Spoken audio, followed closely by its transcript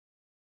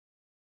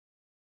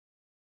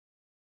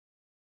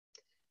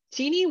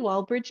Jeannie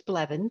Walbridge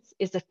Blevins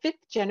is a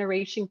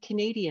fifth-generation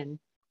Canadian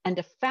and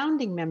a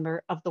founding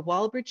member of the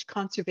Walbridge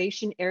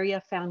Conservation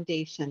Area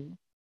Foundation.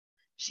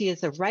 She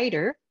is a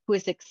writer who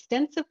has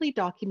extensively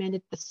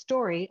documented the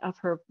story of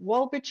her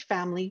Walbridge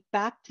family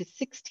back to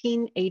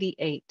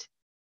 1688.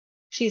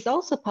 She's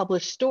also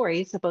published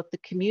stories about the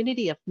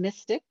community of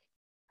Mystic,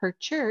 her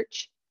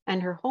church,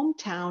 and her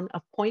hometown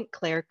of Pointe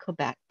Claire,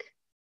 Quebec.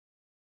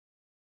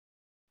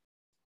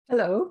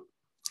 Hello,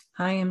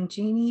 I am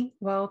Jeannie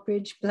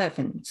Walbridge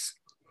Blevins,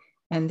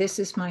 and this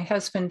is my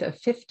husband of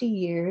 50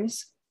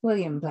 years,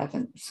 William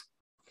Blevins.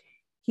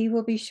 He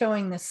will be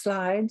showing the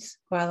slides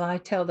while I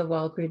tell the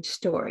Walbridge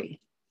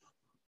story.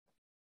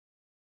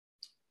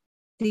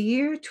 The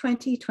year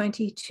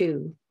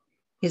 2022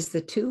 is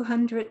the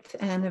 200th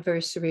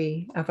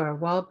anniversary of our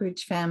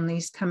Walbridge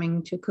families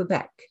coming to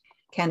Quebec,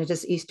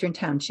 Canada's eastern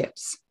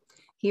townships.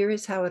 Here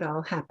is how it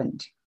all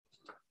happened.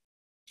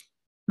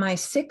 My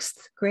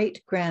sixth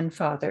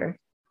great-grandfather,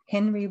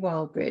 Henry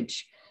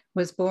Walbridge,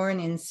 was born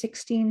in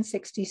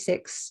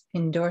 1666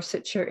 in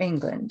Dorsetshire,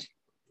 England.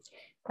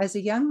 As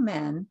a young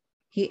man,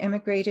 he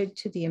emigrated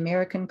to the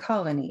American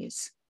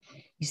colonies.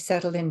 He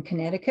settled in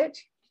Connecticut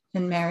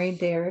and married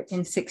there in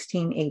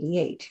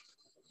 1688.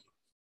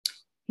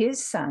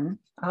 His son,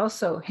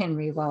 also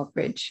Henry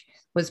Walbridge,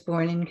 was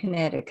born in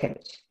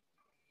Connecticut,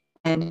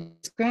 and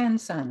his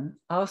grandson,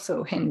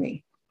 also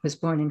Henry, was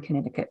born in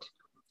Connecticut.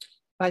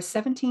 By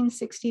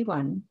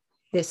 1761,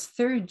 this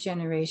third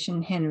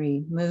generation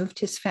Henry moved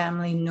his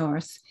family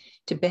north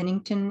to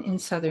Bennington in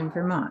southern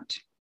Vermont.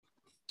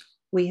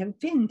 We have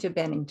been to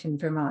Bennington,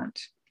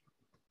 Vermont.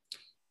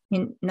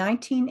 In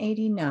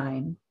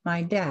 1989,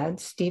 my dad,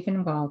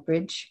 Stephen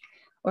Walbridge,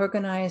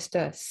 organized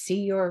a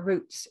See Your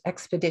Roots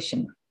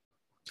expedition.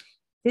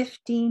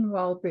 15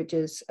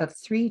 Walbridges of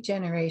 3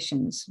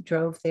 generations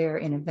drove there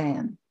in a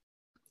van.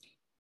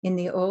 In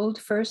the old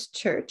First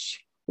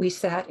Church, we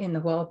sat in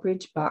the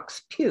Walbridge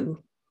box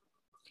pew.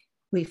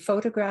 We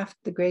photographed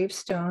the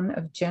gravestone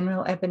of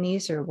General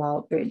Ebenezer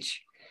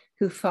Walbridge,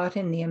 who fought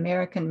in the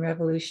American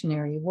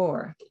Revolutionary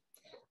War,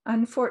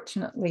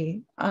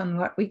 unfortunately on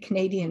what we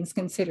Canadians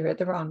consider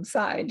the wrong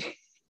side.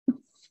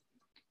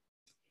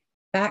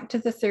 Back to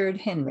the third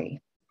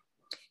Henry.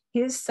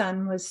 His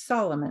son was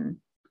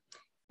Solomon,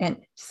 and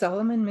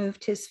Solomon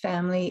moved his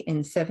family in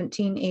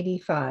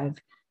 1785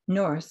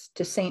 north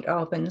to St.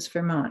 Albans,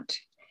 Vermont,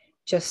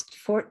 just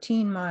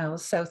 14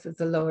 miles south of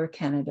the Lower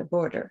Canada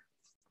border.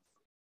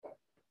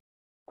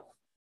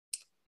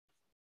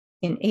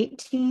 In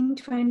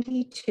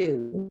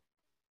 1822,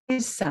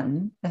 his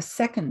son, a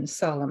second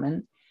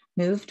Solomon,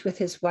 moved with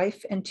his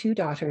wife and 2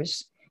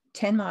 daughters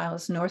 10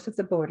 miles north of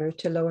the border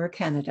to Lower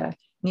Canada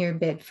near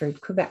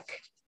Bedford, Quebec.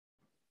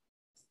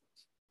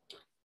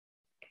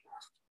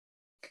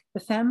 The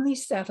family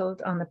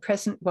settled on the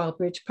present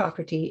Walbridge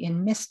property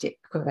in Mystic,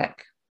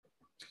 Quebec.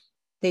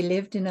 They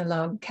lived in a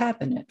log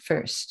cabin at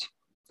first.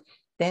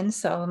 Then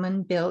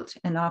Solomon built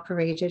and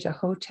operated a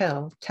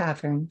hotel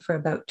tavern for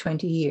about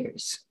 20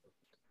 years.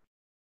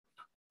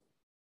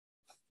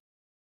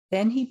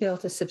 Then he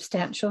built a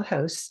substantial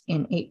house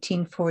in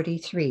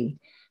 1843,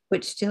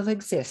 which still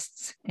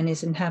exists and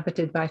is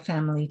inhabited by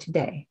family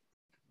today.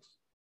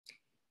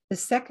 The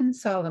second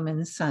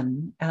Solomon's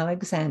son,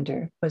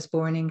 Alexander, was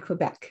born in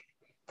Quebec,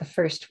 the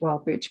first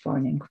Walbridge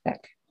born in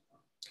Quebec.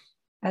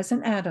 As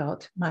an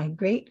adult, my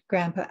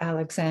great-grandpa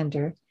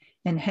Alexander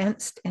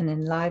enhanced and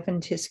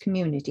enlivened his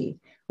community,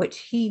 which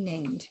he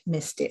named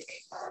Mystic.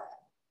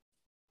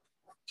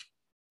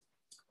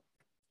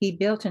 He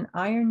built an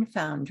iron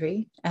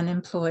foundry and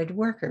employed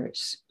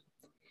workers.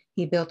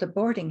 He built a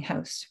boarding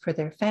house for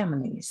their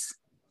families.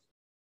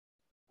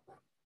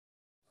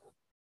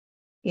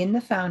 In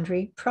the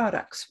foundry,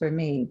 products were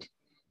made,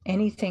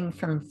 anything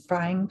from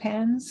frying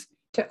pans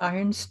to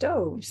iron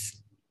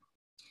stoves.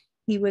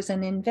 He was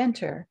an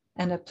inventor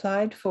and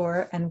applied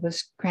for and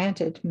was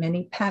granted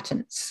many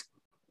patents.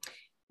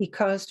 He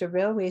caused a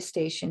railway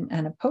station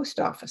and a post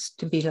office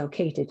to be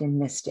located in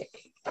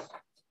Mystic.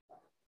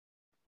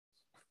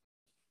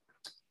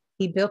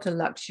 He built a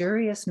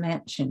luxurious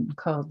mansion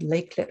called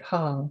Lakelet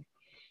Hall,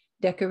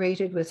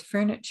 decorated with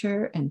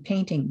furniture and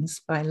paintings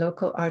by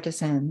local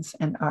artisans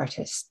and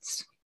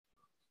artists.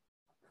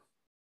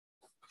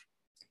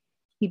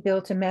 He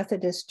built a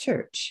Methodist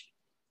church,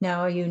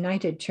 now a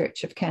United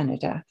Church of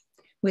Canada,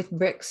 with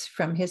bricks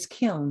from his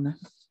kiln.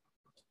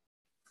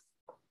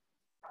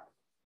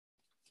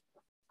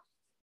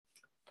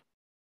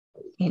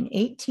 In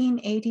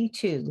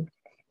 1882,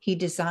 he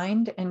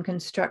designed and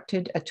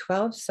constructed a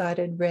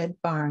 12-sided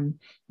red barn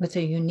with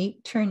a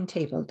unique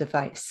turntable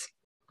device.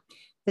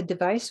 The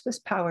device was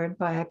powered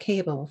by a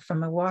cable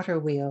from a water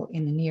wheel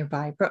in a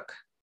nearby brook.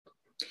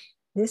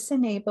 This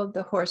enabled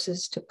the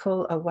horses to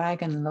pull a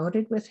wagon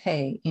loaded with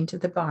hay into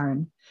the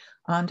barn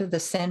onto the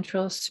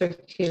central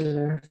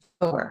circular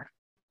floor.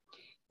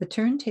 The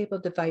turntable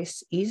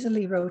device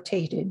easily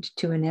rotated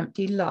to an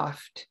empty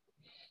loft.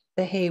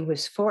 The hay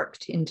was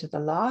forked into the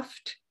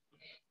loft,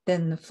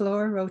 Then the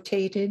floor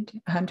rotated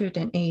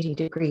 180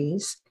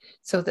 degrees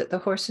so that the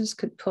horses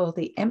could pull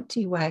the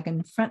empty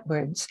wagon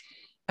frontwards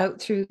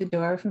out through the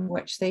door from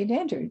which they'd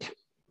entered.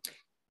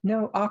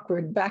 No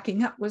awkward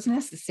backing up was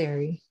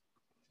necessary.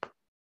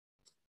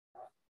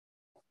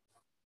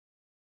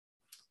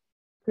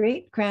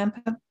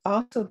 Great-grandpa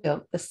also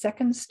built the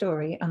second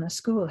story on the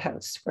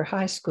schoolhouse for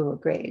high school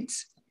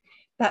grades.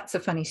 That's a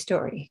funny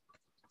story.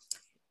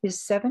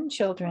 His 7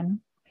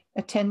 children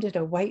attended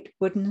a white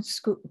wooden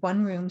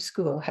one-room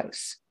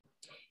schoolhouse.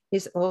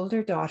 His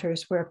older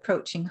daughters were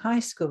approaching high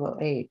school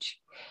age,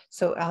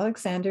 so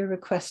Alexander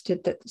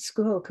requested that the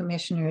school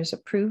commissioners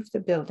approve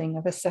the building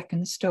of a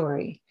second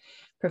story,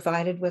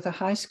 provided with a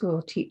high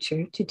school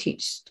teacher to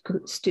teach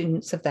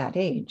students of that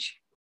age.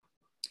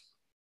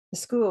 The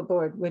school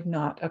board would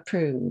not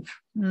approve.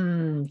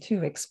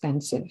 Too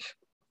expensive.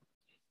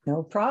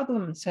 No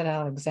problem, said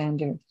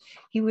Alexander.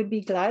 He would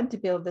be glad to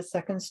build the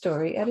second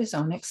story at his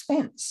own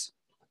expense.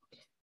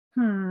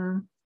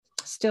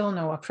 Still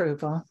no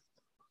approval.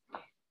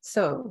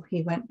 So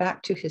he went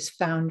back to his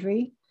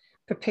foundry,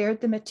 prepared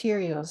the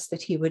materials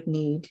that he would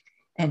need,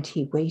 and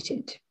he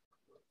waited.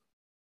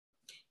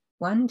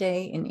 One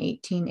day in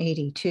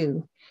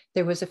 1882,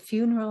 there was a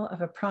funeral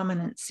of a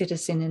prominent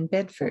citizen in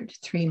Bedford,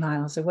 3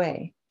 miles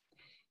away.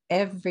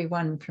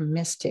 Everyone from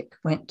Mystic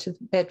went to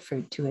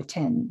Bedford to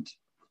attend.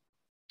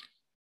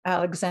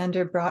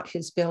 Alexander brought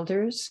his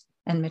builders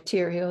and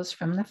materials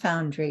from the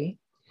foundry,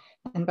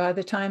 and by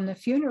the time the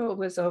funeral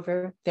was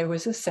over, there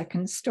was a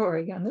second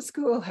story on the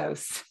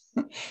schoolhouse.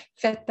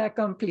 Fait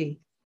accompli.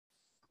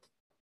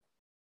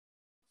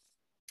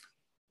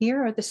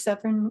 Here are the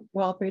 7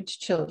 Walbridge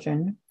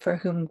children for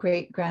whom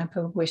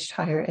great-grandpa wished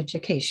higher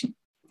education.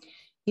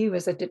 He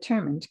was a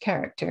determined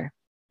character.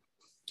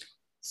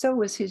 So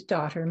was his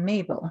daughter,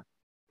 Mabel.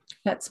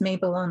 That's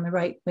Mabel on the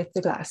right with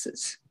the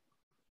glasses.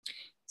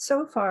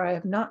 So far, I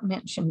have not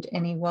mentioned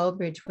any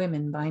Walbridge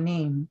women by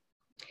name.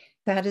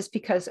 That is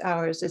because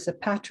ours is a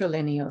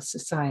patrilineal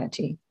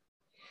society.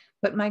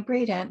 But my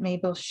great-aunt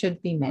Mabel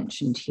should be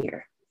mentioned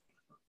here.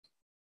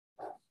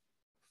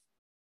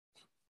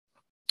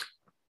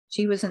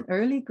 She was an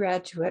early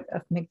graduate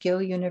of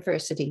McGill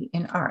University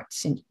in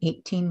Arts in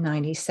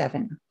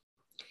 1897.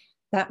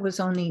 That was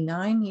only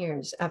 9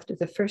 years after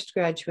the first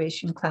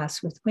graduation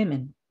class with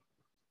women.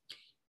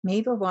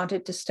 Mabel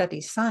wanted to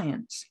study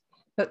science,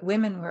 but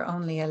women were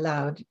only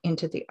allowed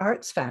into the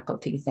arts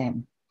faculty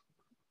then.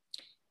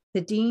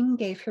 The dean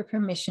gave her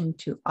permission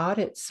to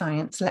audit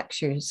science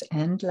lectures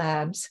and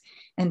labs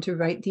and to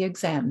write the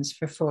exams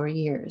for 4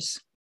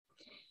 years.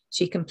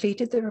 She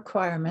completed the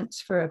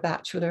requirements for a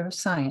Bachelor of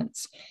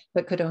Science,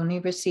 but could only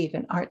receive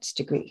an arts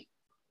degree.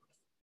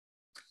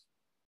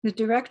 The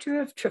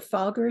director of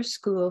Trafalgar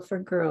School for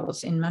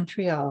Girls in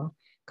Montreal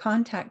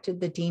contacted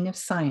the Dean of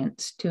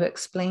Science to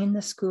explain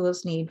the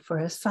school's need for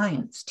a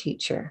science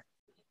teacher.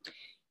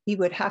 He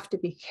would have to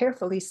be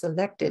carefully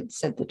selected,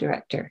 said the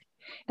director,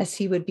 as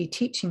he would be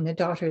teaching the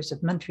daughters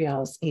of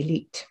Montreal's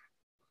elite.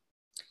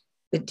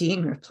 The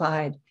dean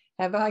replied,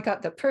 "Have I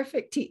got the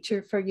perfect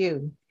teacher for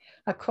you,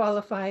 a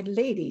qualified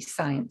lady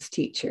science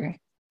teacher?"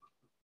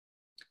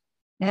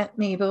 Aunt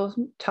Mabel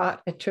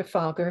taught at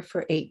Trafalgar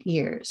for 8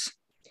 years.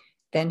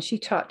 Then she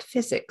taught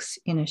physics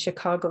in a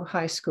Chicago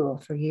high school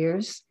for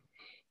years.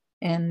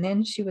 And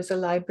then she was a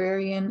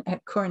librarian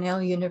at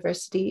Cornell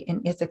University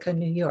in Ithaca,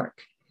 New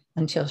York,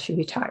 until she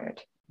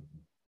retired.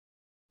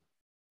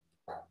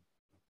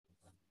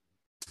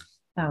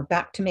 Now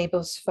back to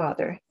Mabel's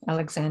father,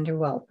 Alexander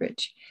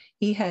Walbridge.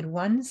 He had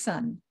 1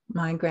 son,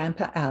 my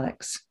grandpa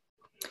Alex,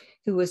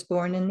 who was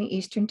born in the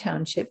Eastern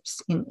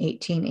Townships in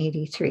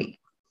 1883.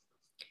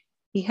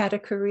 He had a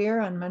career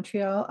on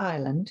Montreal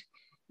Island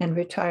and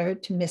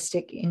retired to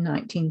Mystic in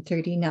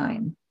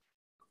 1939.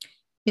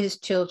 His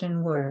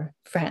children were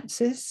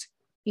Francis,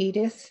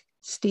 Edith,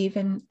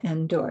 Stephen,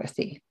 and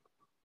Dorothy.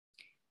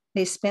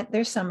 They spent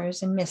their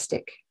summers in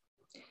Mystic.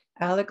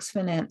 Alex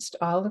financed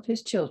all of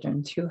his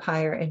children through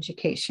higher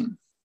education.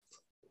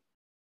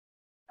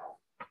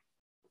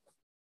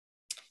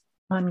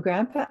 On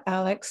Grandpa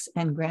Alex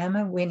and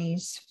Grandma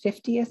Winnie's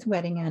 50th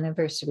wedding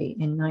anniversary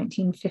in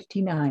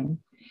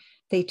 1959,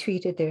 they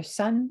treated their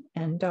son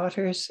and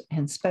daughters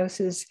and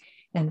spouses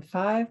and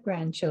 5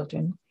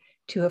 grandchildren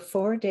to a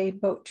 4-day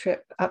boat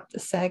trip up the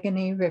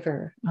Saguenay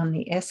River on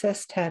the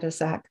SS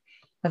Tadoussac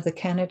of the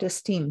Canada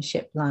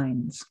steamship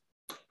lines.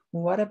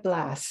 What a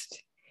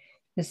blast.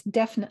 It's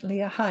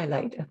definitely a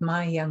highlight of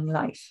my young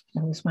life.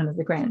 I was one of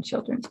the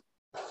grandchildren.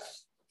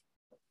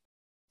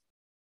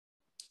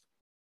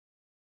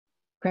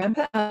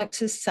 Grandpa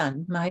Alex's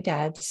son, my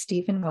dad,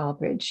 Stephen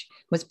Walbridge,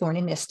 was born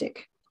in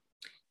Mystic.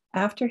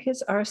 After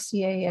his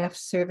RCAF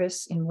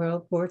service in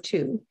World War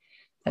II,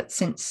 that's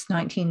since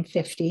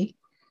 1950,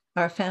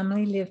 our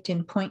family lived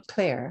in Pointe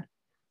Claire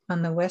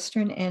on the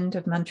western end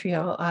of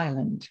Montreal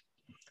Island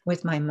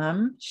with my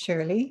mom,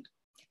 Shirley,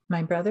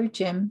 my brother,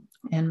 Jim,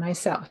 and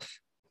myself.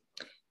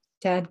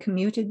 Dad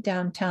commuted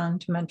downtown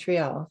to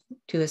Montreal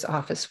to his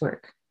office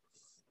work.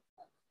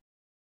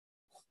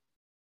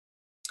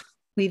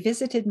 We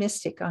visited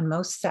Mystic on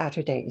most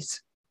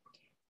Saturdays.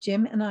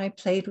 Jim and I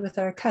played with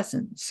our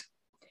cousins.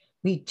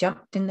 We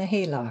jumped in the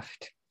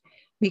hayloft.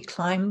 We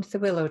climbed the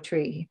willow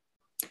tree.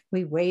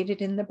 We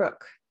waded in the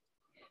brook.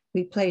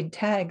 We played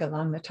tag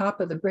along the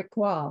top of the brick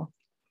wall.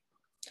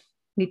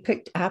 We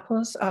picked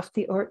apples off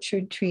the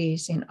orchard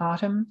trees in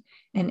autumn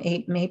and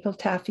ate maple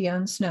taffy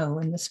on snow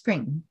in the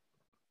spring.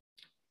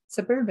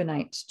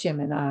 Suburbanites, Jim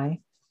and I,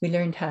 we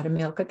learned how to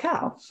milk a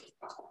cow.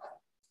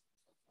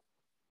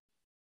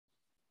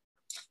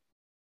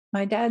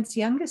 My dad's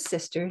youngest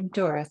sister,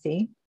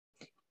 Dorothy,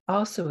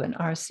 also an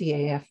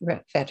RCAF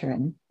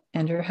veteran,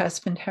 and her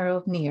husband,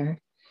 Harold Neer,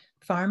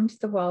 farmed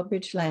the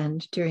Walbridge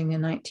land during the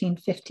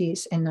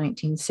 1950s and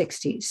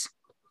 1960s.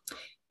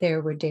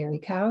 There were dairy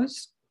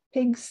cows,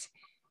 pigs,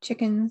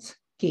 chickens,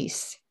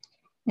 geese,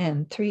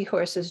 and 3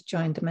 horses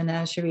joined the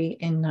menagerie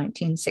in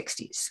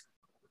 1960s.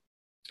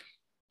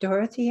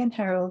 Dorothy and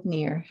Harold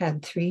Neer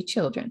had 3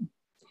 children,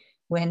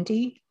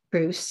 Wendy,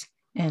 Bruce,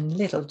 and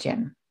Little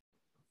Jim.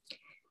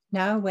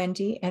 Now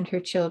Wendy and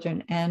her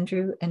children,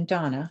 Andrew and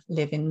Donna,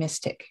 live in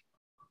Mystic.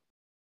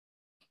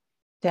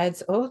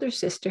 Dad's older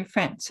sister,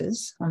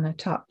 Frances, on the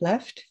top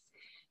left,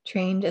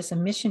 trained as a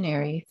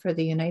missionary for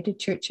the United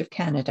Church of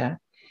Canada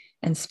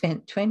and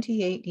spent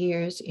 28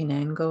 years in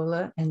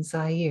Angola and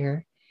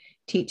Zaire,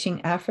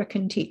 teaching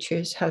African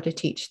teachers how to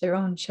teach their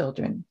own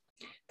children,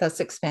 thus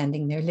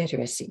expanding their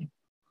literacy.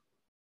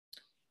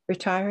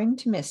 Retiring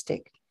to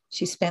Mystic,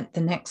 she spent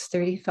the next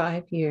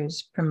 35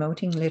 years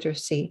promoting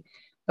literacy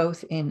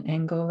both in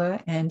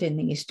Angola and in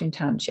the Eastern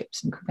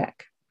Townships in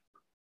Quebec.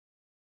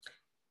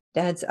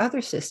 Dad's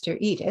other sister,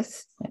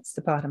 Edith, that's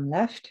the bottom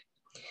left,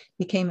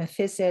 became a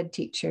phys ed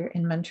teacher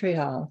in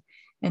Montreal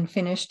and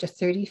finished a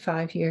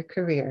 35-year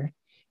career,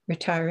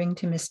 retiring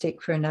to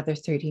Mystic for another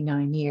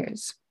 39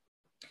 years.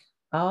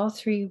 All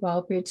 3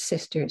 Walbridge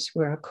sisters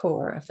were a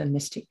core of the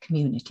Mystic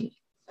community.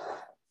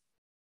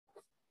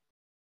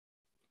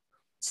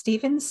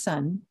 Stephen's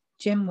son,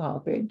 Jim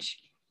Walbridge,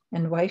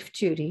 and wife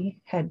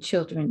Judy had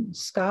children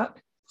Scott,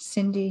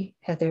 Cindy,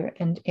 Heather,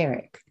 and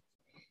Eric.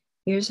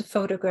 Here's a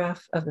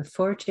photograph of the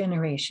 4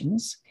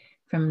 generations.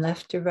 From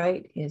left to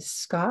right is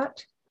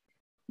Scott,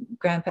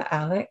 Grandpa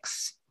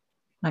Alex,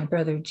 my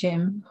brother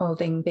Jim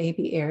holding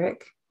baby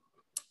Eric,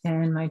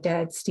 and my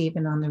dad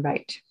Stephen on the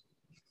right.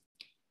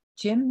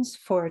 Jim's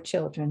 4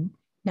 children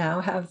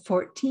now have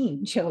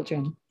 14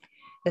 children,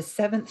 the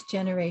 7th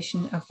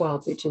generation of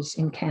Walbridges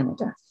in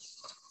Canada.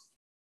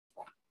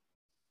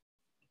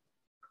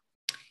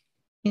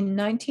 In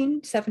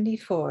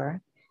 1974,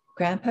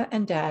 Grandpa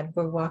and Dad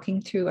were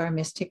walking through our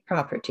Mystic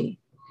property,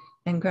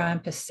 and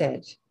Grandpa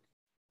said,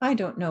 "I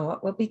don't know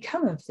what will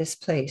become of this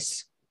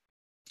place."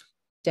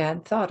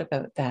 Dad thought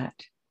about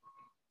that.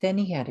 Then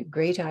he had a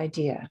great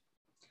idea.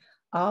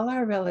 All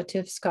our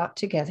relatives got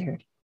together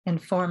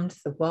and formed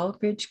the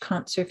Walbridge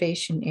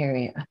Conservation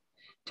Area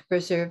to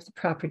preserve the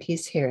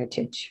property's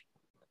heritage.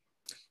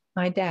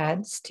 My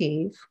dad,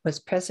 Steve, was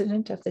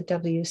president of the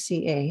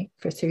WCA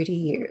for 30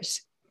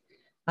 years.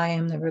 I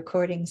am the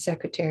recording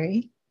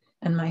secretary,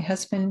 and my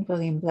husband,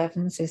 William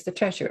Blevins, is the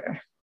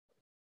treasurer.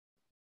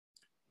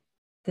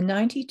 The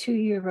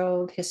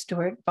 92-year-old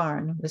historic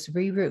barn was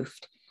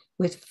re-roofed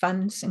with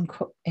funds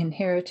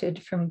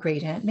inherited from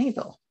Great-Aunt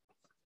Mabel.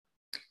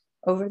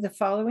 Over the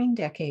following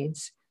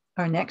decades,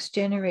 our next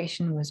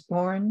generation was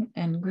born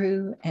and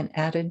grew and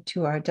added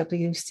to our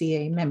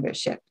WCA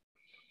membership.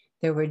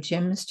 There were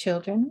Jim's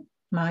children,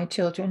 my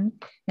children,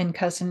 and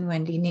cousin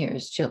Wendy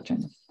Neer's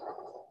children.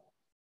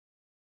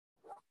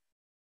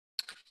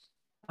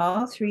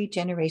 All 3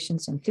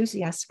 generations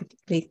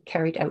enthusiastically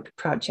carried out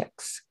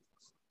projects.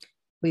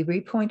 We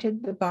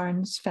repointed the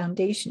barn's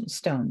foundation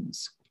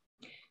stones.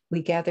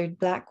 We gathered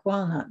black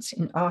walnuts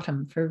in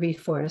autumn for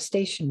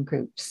reforestation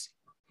groups.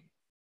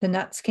 The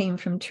nuts came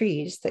from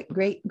trees that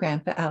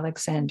great-grandpa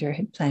Alexander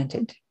had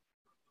planted.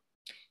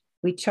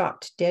 We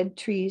chopped dead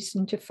trees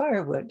into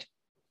firewood.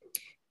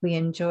 We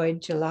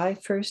enjoyed July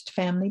 1st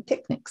family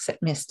picnics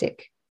at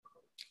Mystic.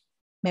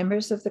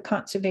 Members of the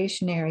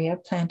conservation area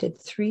planted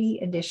 3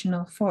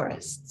 additional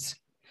forests.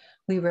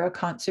 We were a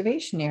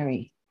conservation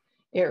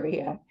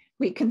area.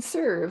 We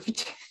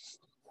conserved.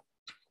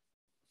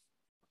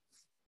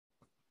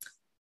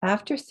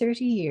 After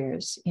 30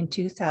 years, in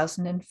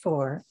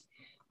 2004,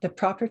 the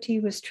property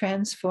was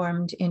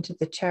transformed into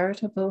the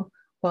charitable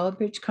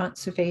Walbridge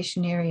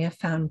Conservation Area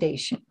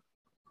Foundation.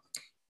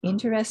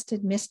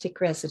 Interested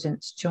Mystic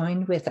residents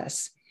joined with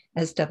us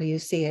as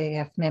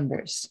WCAF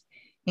members,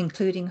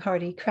 including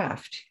Hardy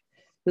Kraft,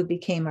 who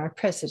became our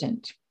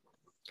president.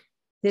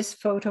 This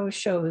photo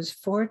shows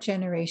 4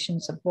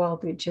 generations of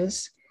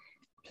Walbridges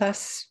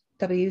plus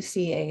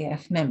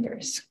WCAF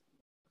members.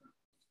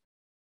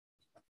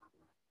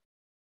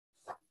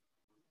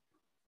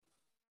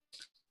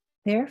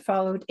 There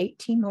followed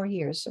 18 more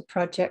years of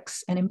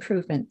projects and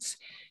improvements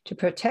to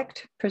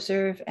protect,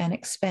 preserve, and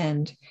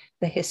expand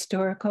the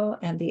historical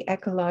and the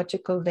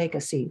ecological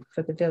legacy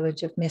for the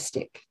village of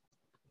Mystic.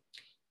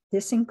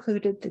 This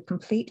included the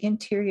complete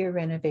interior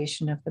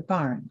renovation of the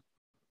barn.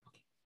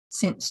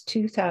 Since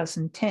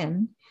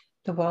 2010,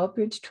 the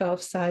Walbridge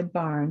 12-side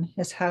barn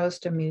has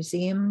housed a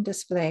museum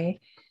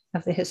display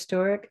of the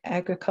historic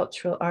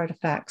agricultural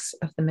artifacts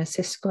of the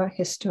Missisquoi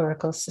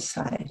Historical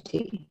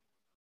Society.